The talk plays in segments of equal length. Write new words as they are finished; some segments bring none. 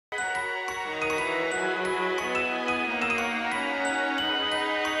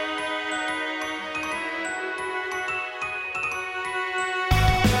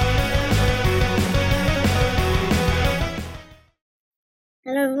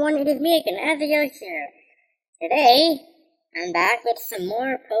everyone, it is me again, Asriel here. Today, I'm back with some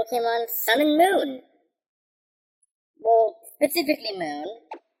more Pokemon Sun and Moon. Well, specifically Moon.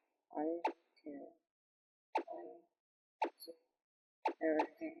 One, two,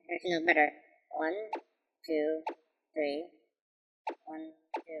 actually no, better. 1, 2, 3. 1,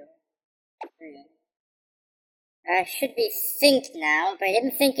 2, 3. I should be synced now, but I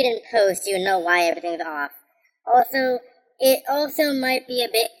didn't sync it in post, you know why everything's off. Also, it also might be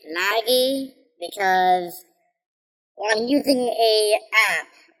a bit laggy, because I'm using a app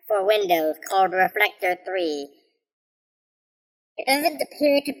for Windows called Reflector 3. It doesn't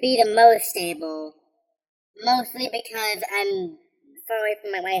appear to be the most stable, mostly because I'm far away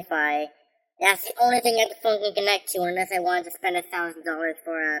from my Wi-Fi. That's the only thing that the phone can connect to, unless I wanted to spend $1,000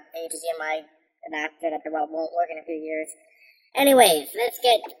 for a HDMI adapter that won't work in a few years. Anyways, let's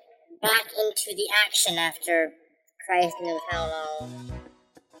get back into the action after Christ knows how long.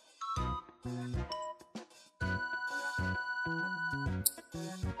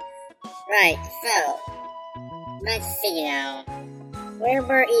 Right, so let's see now. Where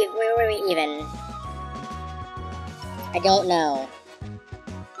were we even? I don't know.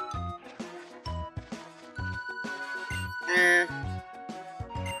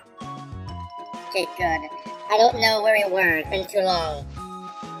 Okay, good. I don't know where we were. It's been too long.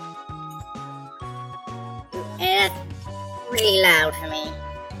 And that's really loud for me.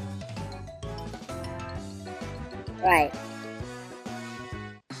 Right.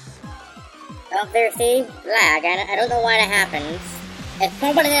 Oh, there, see? Lag. I don't know why that happens. It's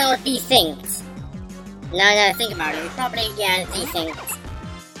probably now desynced. Now that I think about it, it's probably, yeah, it's desynced.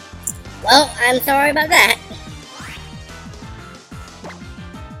 Well, I'm sorry about that.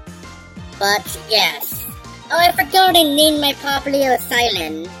 But, yes. Oh, I forgot to name my Popplio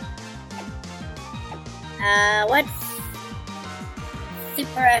Silent. What's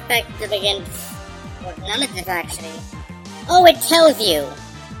super effective against... Well, none of this, actually. Oh, it tells you.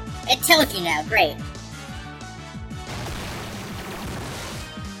 It tells you now, great.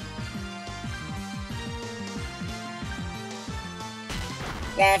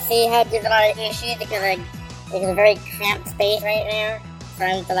 Yeah, see how there's a lot of issues because it's a very cramped space right there.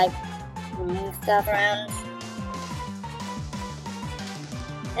 Trying to move stuff around.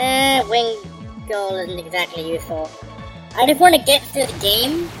 Wing goal isn't exactly useful. I just want to get through the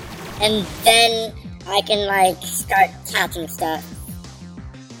game, and then I can start catching stuff.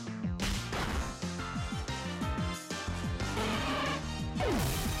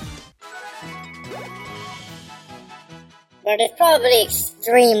 But it's probably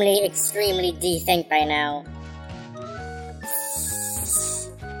extremely desynced by now.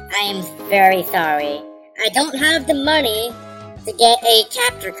 I am very sorry. I don't have the money to get a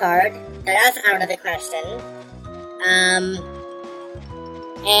capture card, so that's out of the question. And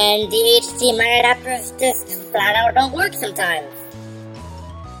the HDMI adapters just flat out don't work sometimes.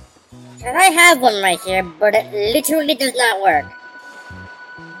 And I have one right here, but it literally does not work.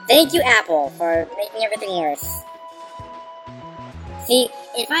 Thank you, Apple, for making everything worse. See,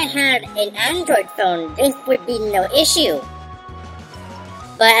 if I had an Android phone, this would be no issue.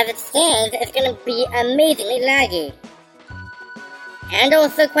 But as it stands, it's gonna be amazingly laggy. And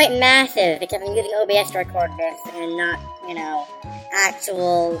also quite massive, because I'm using OBS to record this, and not,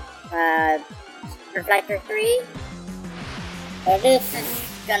 actual, Reflector 3. So this is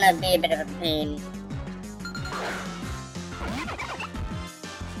gonna be a bit of a pain.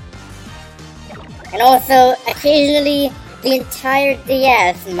 And also, occasionally, the entire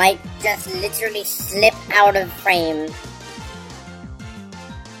DS might just literally slip out of frame.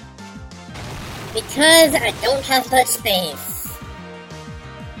 Because I don't have much space.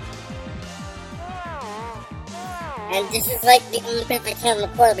 And this is the only place I can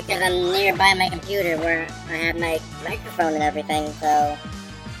record because I'm nearby my computer where I have my microphone and everything, so...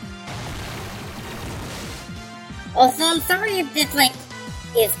 Also, I'm sorry if this,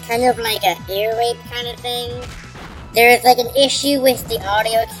 is kind of like a ear rape kind of thing. There's an issue with the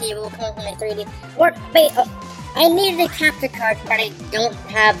audio cable coming from the 3D. What? Wait, I needed a capture card, but I don't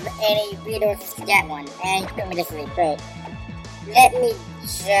have any resources to get one. And you put me this way, great. Let me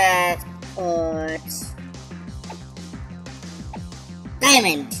just put...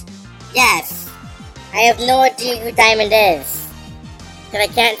 Diamond! Yes! I have no idea who Diamond is. Because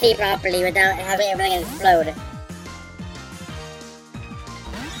I can't see properly without having everything explode.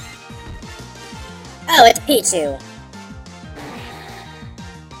 Oh, it's Pichu.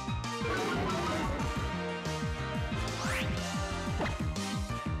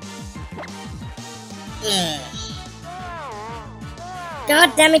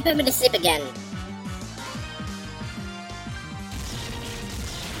 God damn it, put me to sleep again.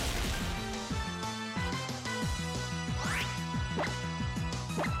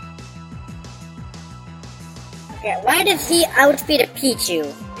 Yeah, why does he outspeed a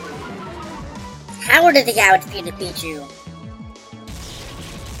Pichu? How does he outspeed a Pichu?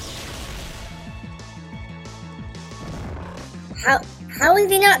 How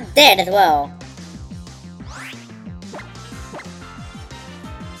is he not dead as well?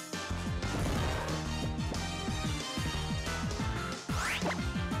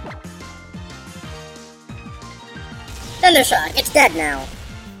 Thundershock, it's dead now.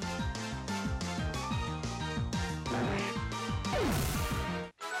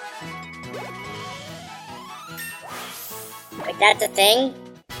 Like, that's a thing?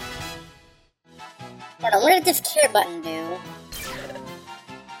 Hold on, what did this care button do?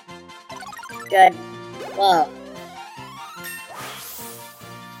 Good. Whoa.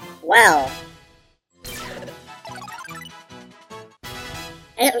 Well.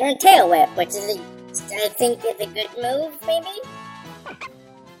 I learned Tail Whip, which is I think is a good move, maybe?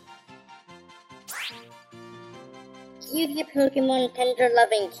 Use your Pokemon tender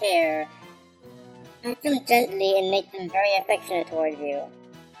loving care. Pet them gently and make them very affectionate towards you.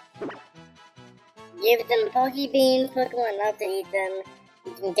 Give them Poke Beans, Pokemon love to eat them.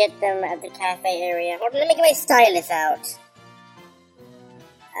 You can get them at the cafe area. Hold on, let me get my stylus out.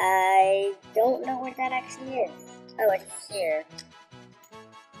 I don't know where that actually is. Oh, it's here.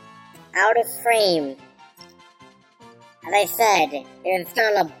 Out of frame. As I said, there's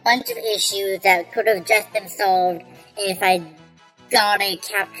still a bunch of issues that could have just been solved if I got a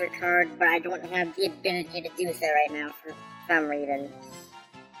capture card, but I don't have the ability to do so right now for some reason.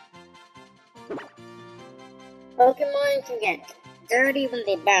 Pokemon can get dirty when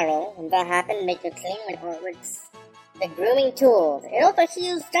they battle, and that happens make them clean with the grooming tools. It also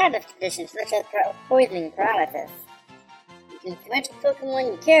heals status conditions such as poisoning paralysis. You can switch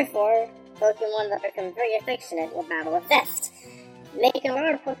Pokemon you care for. Pokemon that become very affectionate will battle with zest. Make a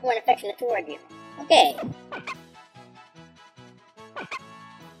lot of Pokemon affectionate toward you. Okay.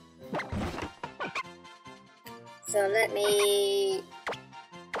 So let me...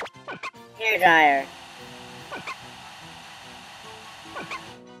 Hairdryer.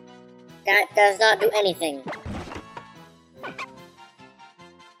 That does not do anything.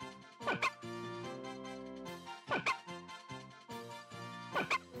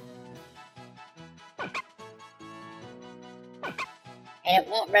 And it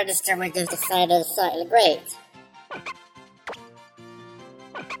won't register with just decided slightly great.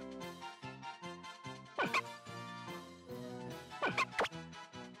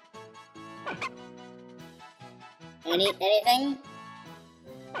 Anything?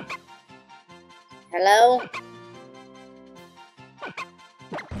 Hello?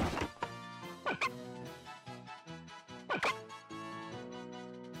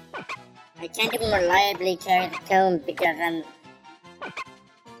 I can't even reliably carry the tone because I'm...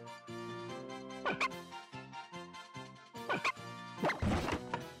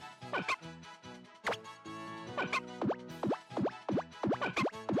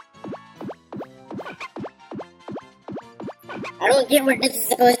 I don't get what this is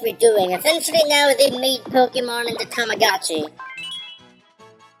supposed to be doing. Essentially now they've made Pokemon into Tamagotchi.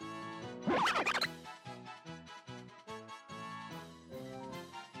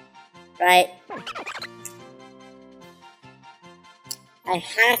 Right? I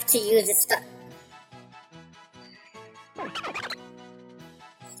have to use this stuff.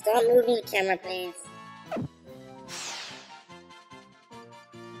 Stop moving the camera, please.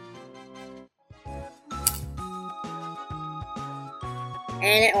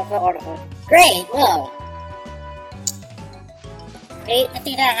 And it also audible. Great, whoa. Hate to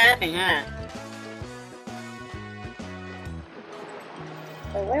see that happen, huh?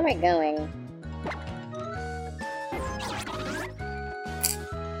 So where am I going?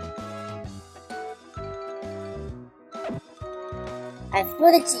 I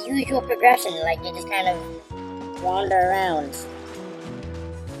suppose it's the usual progression, like you just kind of wander around.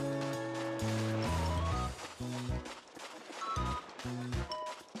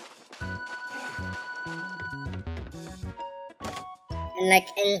 And like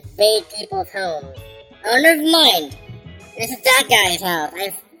invade people's homes. Oh, never mind! This is that guy's house.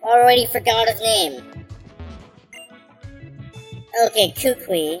 I've already forgot his name. Okay,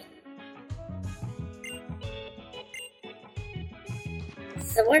 Kukui.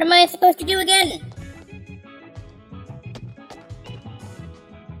 So what am I supposed to do again?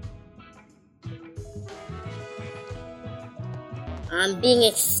 I'm being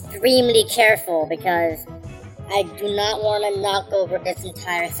extremely careful because I do not want to knock over this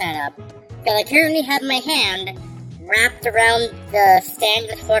entire setup. Because I currently have my hand wrapped around the stand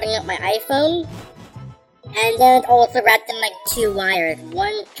that's holding up my iPhone. And then it's also wrapped in like 2 wires.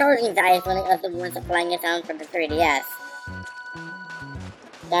 One charging the iPhone and the other one supplying a sound for the 3DS.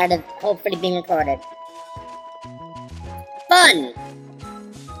 That is hopefully being recorded. Fun!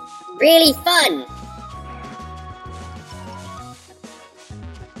 Really fun!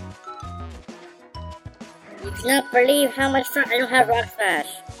 You cannot believe how much fun. I don't have Rock Smash.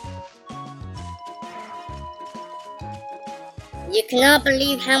 You cannot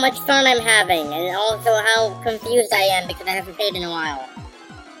believe how much fun I'm having, and also how confused I am because I haven't played in a while.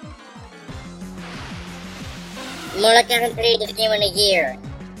 More like I haven't played this game in a year.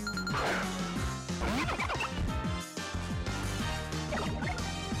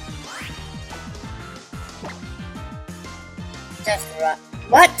 Just run.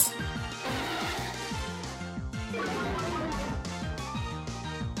 What?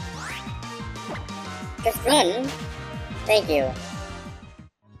 Just run? Thank you.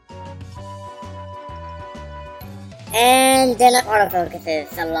 And then it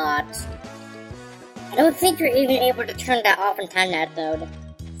autofocuses a lot. I don't think you're even able to turn that off in time-lapse mode.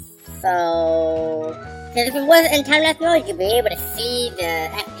 So... because if it wasn't in time-lapse mode, you'd be able to see the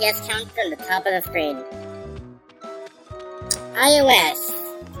FPS counter on the top of the screen.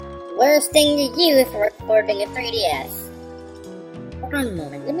 iOS. Worst thing to use for recording a 3DS. Hold on a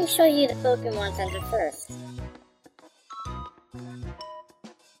moment, let me show you the Pokémon Center first.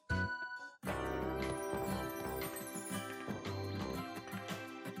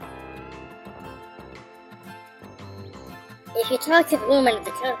 If you talk to the woman at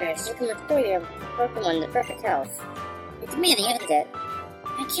the counter, she can restore your Pokémon to perfect health. It's amazing, isn't it?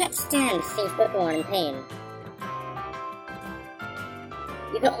 I can't stand seeing Pokémon in pain.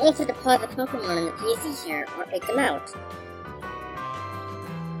 You can also deposit Pokémon in the PC here, or take them out.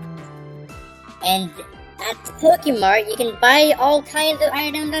 And at the Pokémon, you can buy all kinds of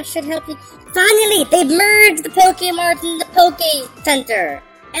items that should help you. Finally! They've merged the Pokémon in the Poké Center!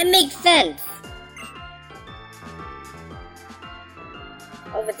 It makes sense!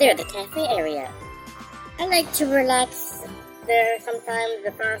 Over there, the cafe area. I like to relax there sometimes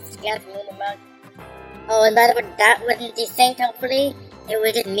before I get moving about. Oh, and by the way, that wasn't desynced, hopefully. It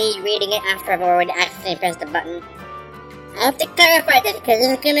was just me reading it after I've already accidentally pressed the button. I have to clarify this because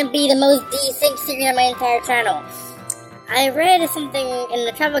this is gonna be the most desynced series on my entire channel. I read something in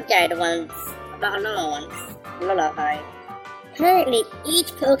the travel guide once about Alola Lola, sorry. Apparently, each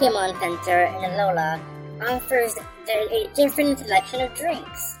Pokemon Center in Alola offers a different selection of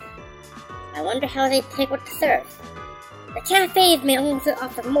drinks. I wonder how they pick what to serve. The cafes may also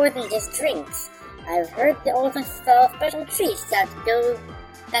offer more than just drinks. I've heard they also sell special treats that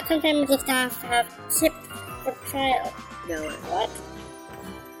sometimes the staff have tipped for trial. What?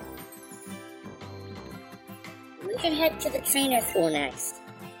 We should head to the trainer school next.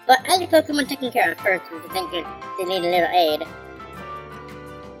 But I need Pokemon taken care of first if you think they need a little aid.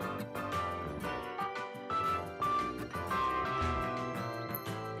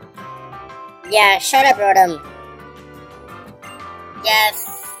 Yeah, shut up, Rotom. Yes.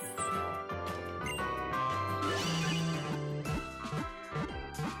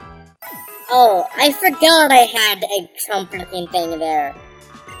 Oh, I forgot I had a Trump-looking thing there.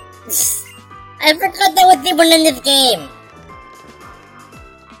 I forgot that was even in this game.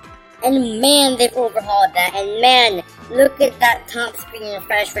 And man, they've overhauled that. And man, look at that top screen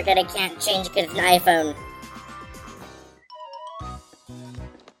refresh rate that I can't change because it's an iPhone.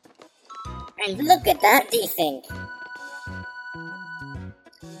 And look at that desync.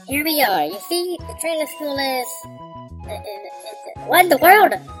 Here we are. You see, the trainer school is... what in the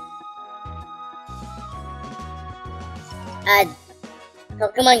world?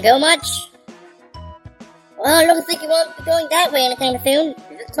 Pokemon Go much? Well, it looks like you won't be going that way anytime soon.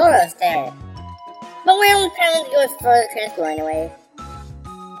 There's a Tauros there. But we don't plan to go as far as the trainer school anyway.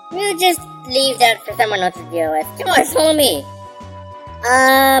 We'll just leave that for someone else to deal with. Come on, follow me.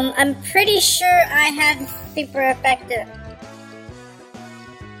 I'm pretty sure I have super effective...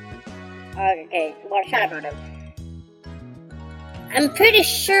 Okay, well, shut up, Rotom. I'm pretty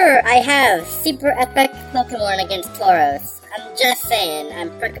sure I have super effective Pokemon against Tauros. I'm just saying, I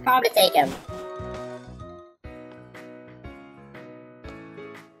could probably take him.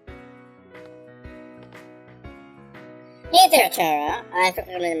 Hey there, Tara. I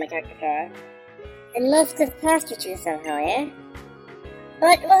forgot to name my character Tara. It must have passed you two somehow, eh?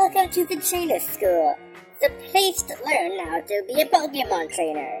 But welcome to the trainer school. The place to learn how to be a Pokemon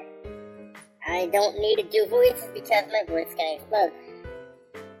trainer. I don't need to do voices because my voice can explode.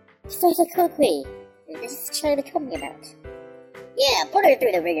 So quickly, this is Charlie told me about. Yeah, put her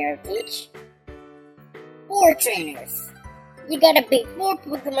through the ringer of teach. 4 trainers. You gotta beat 4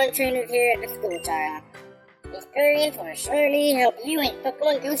 Pokemon trainers here at the school, Tara. The experience will surely help you and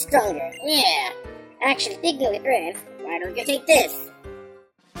Pokemon go stronger. Yeah. Actually, speaking of experience, why don't you take this?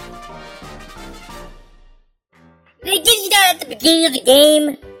 They give you that at the beginning of the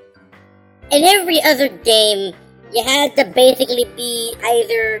game. In every other game, you had to basically be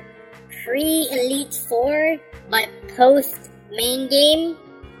either pre-Elite Four, but post-main game,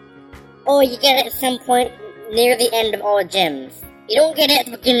 or you get it at some point near the end of all gyms. You don't get it at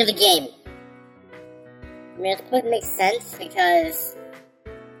the beginning of the game. I mean, I suppose it makes sense, because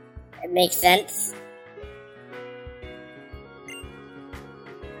it makes sense.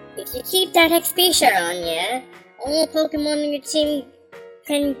 If you keep that XP share on you, all Pokemon in your team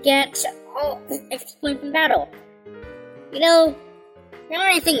can get all XP points in battle. You know, now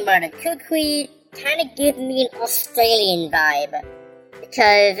that I think about it, Kukui kind of gives me an Australian vibe,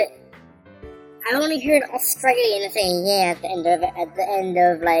 because I only hear an Australian saying yeah at the end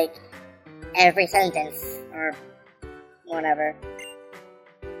of like every sentence or whatever.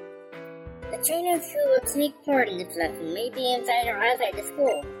 The trainers who will take part in this lesson may be inside or outside the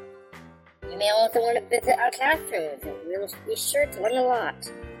school. You may also want to visit our classrooms, and we'll be sure to learn a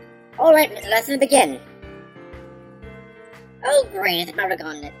lot. Alright, let the lesson begin. Oh great, it's about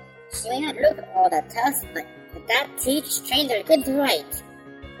gone. She may not look all that tough, but that teach trains her good to write.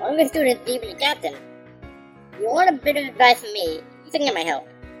 One of the students even a captain. If you want a bit of advice from me, you can get my help.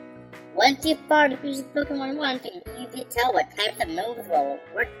 Once you've fought and finished Pokemon once, you can easily tell what types of moves will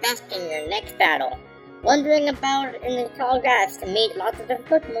work best in your next battle. Wandering about in the tall grass to meet lots of different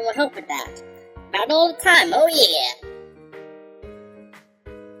Pokemon will help with that. Battle all the time, oh yeah!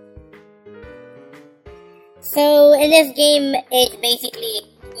 So, in this game, it's basically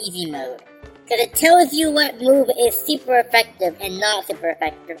easy mode. Because it tells you what move is super effective and not super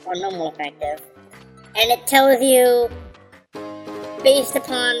effective, or normal effective. And it tells you based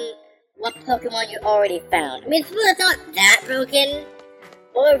upon what Pokemon you already found. I mean, it's not that broken.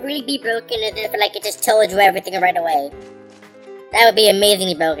 What would really be broken is if like it just told you everything right away. That would be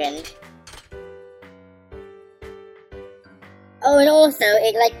amazingly broken. Oh, and also,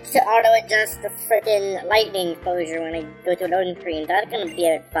 it likes to auto-adjust the frickin' lightning exposure when I go to a loading screen, so that's gonna be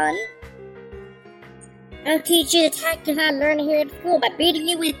a bit fun. I'll teach you the tactics I learned here at school by beating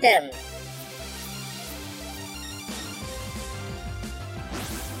you with them.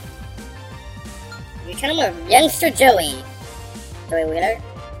 You tell him a youngster Joey. Joey Wheeler.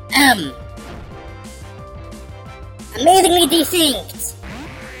 Amazingly desynced!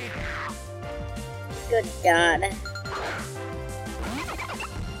 Good God.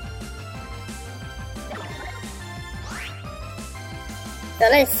 So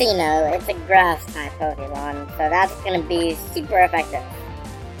let's see now, it's a grass type Pokemon, so that's gonna be super effective.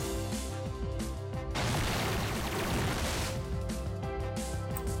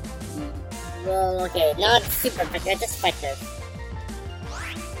 Well, okay, not super effective, just effective.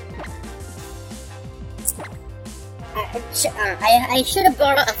 I should have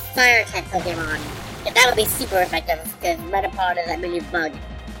brought out a fire type Pokemon, because that would be super effective, because Metapod is that really bug,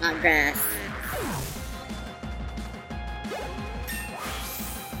 not grass.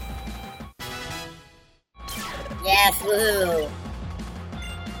 Yes, woohoo!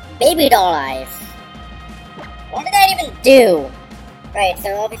 Baby doll eyes! What did that even do? Right,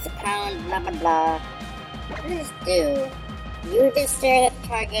 so obviously pound, blah blah blah. What does this do? You just stare at the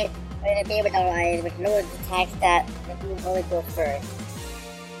target with a baby doll eyes, which lowers the attack stat that you only go first.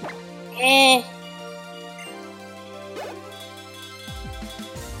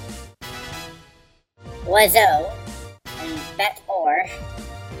 Wazzo. And Bet Or.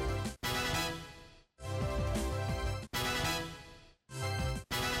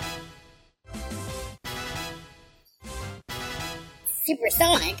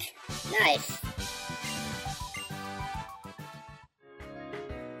 Supersonic? Nice.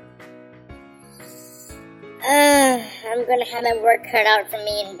 I'm gonna have my work cut out for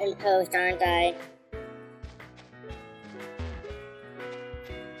me in post, aren't I?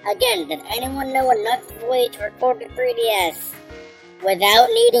 Again, does anyone know another way to record the 3DS without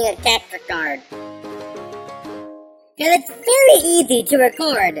needing a capture card? Because it's very easy to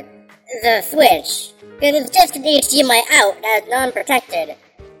record the Switch. Because it's just an HDMI out as non-protected,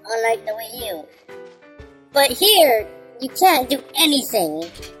 unlike the Wii U. But here, you can't do anything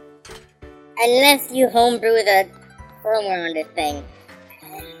unless you homebrew the firmware on this thing.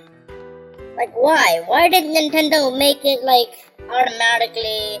 Like, why? Why did Nintendo make it, like,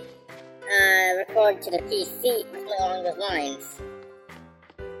 automatically record to the PC, something along those lines?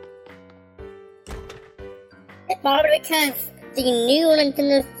 It's probably because the new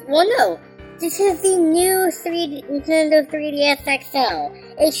Nintendo... Well, no. This is the new Nintendo 3DS XL.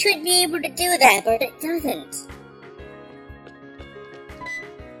 It should be able to do that, but it doesn't.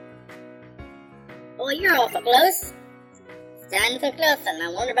 Oh, you're awful close. Stand so close, and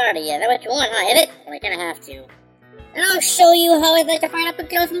I wonder about it. Is that what you want, huh? Hit it? We're gonna have to. And I'll show you how it's like to find up and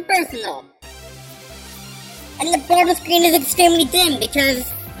close and personal. And the bottom screen is extremely dim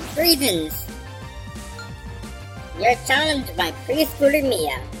because reasons. You're challenged by preschooler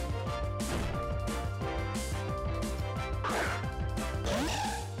Mia.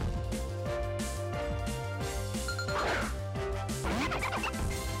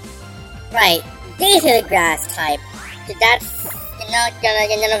 Right, these are the grass type. So that's none of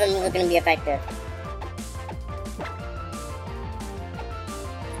them are gonna be effective.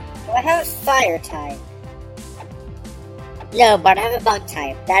 Do I have a fire type? No, but I have a bug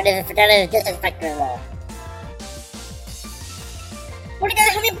type. That is just as effective as well. What do you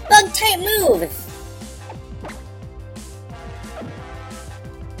got? How many bug type moves?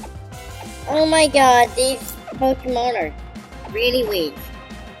 Oh my god, these Pokemon are really weak.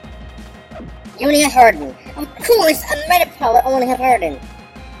 You only have Harden. Of course, a Metapod only have Harden.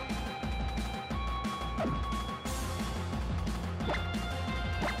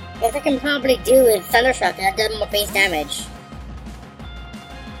 What I can probably do is Thundershock, and that does more base damage.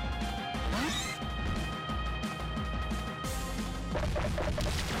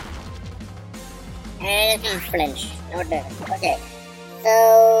 And it's gonna flinch. No, it doesn't. Okay.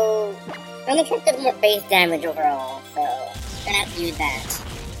 So Thundershock does more base damage overall, so I'm gonna have to use that.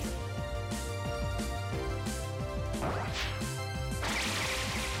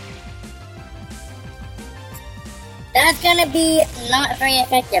 That's gonna be not very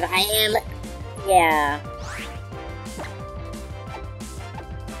effective. Yeah.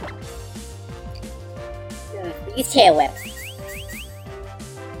 Use Tail Whip.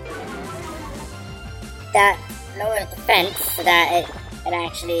 That lowers defense so that it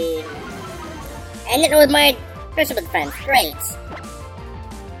actually... And it lowers my personal defense. Great.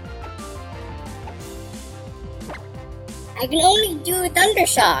 I can only do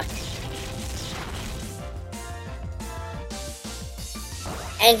Thundershock.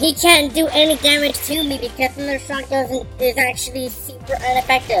 And he can't do any damage to me because Thundershock is actually super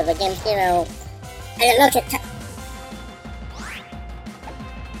ineffective against, you know, an electric type.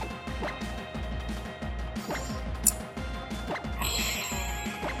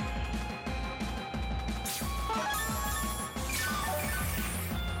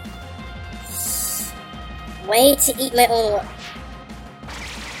 Way to eat my own.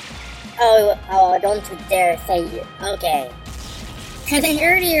 Oh, don't you dare say it. Okay. Because in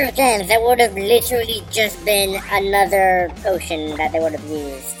earlier games, that would have literally just been another potion that they would have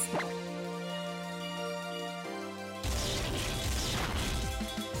used.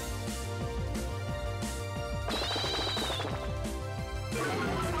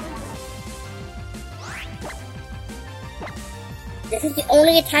 This is the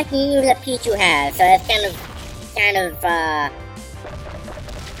only attacking move that Pichu has, so that's kind of,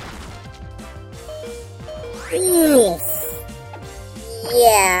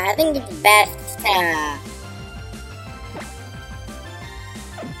 yeah, I think it's best to...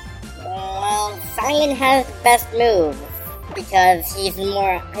 Well, Silent has the best move, because he's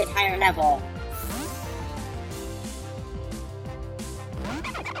higher level.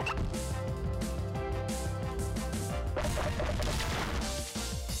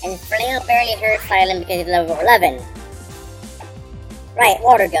 And Flail barely hurts Silent because he's level 11. Right,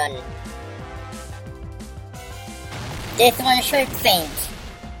 Water Gun. This one should faint.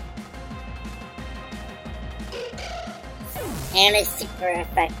 And it's super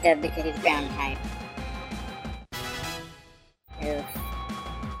effective because it's ground type. Oof.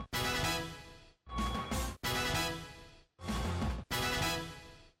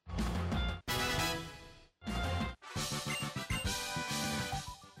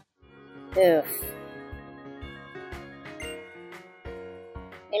 Oof.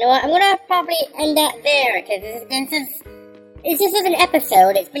 You know what? I'm gonna probably end that there because this is an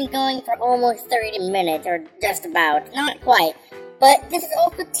episode. It's been going for almost 30 minutes, or just about. Not quite. But this is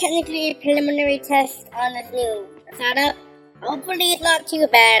also technically a preliminary test on this new setup. Hopefully it's not too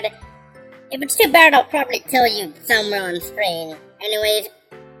bad. If it's too bad, I'll probably tell you somewhere on screen. Anyways,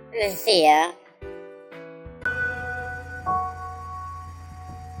 see ya.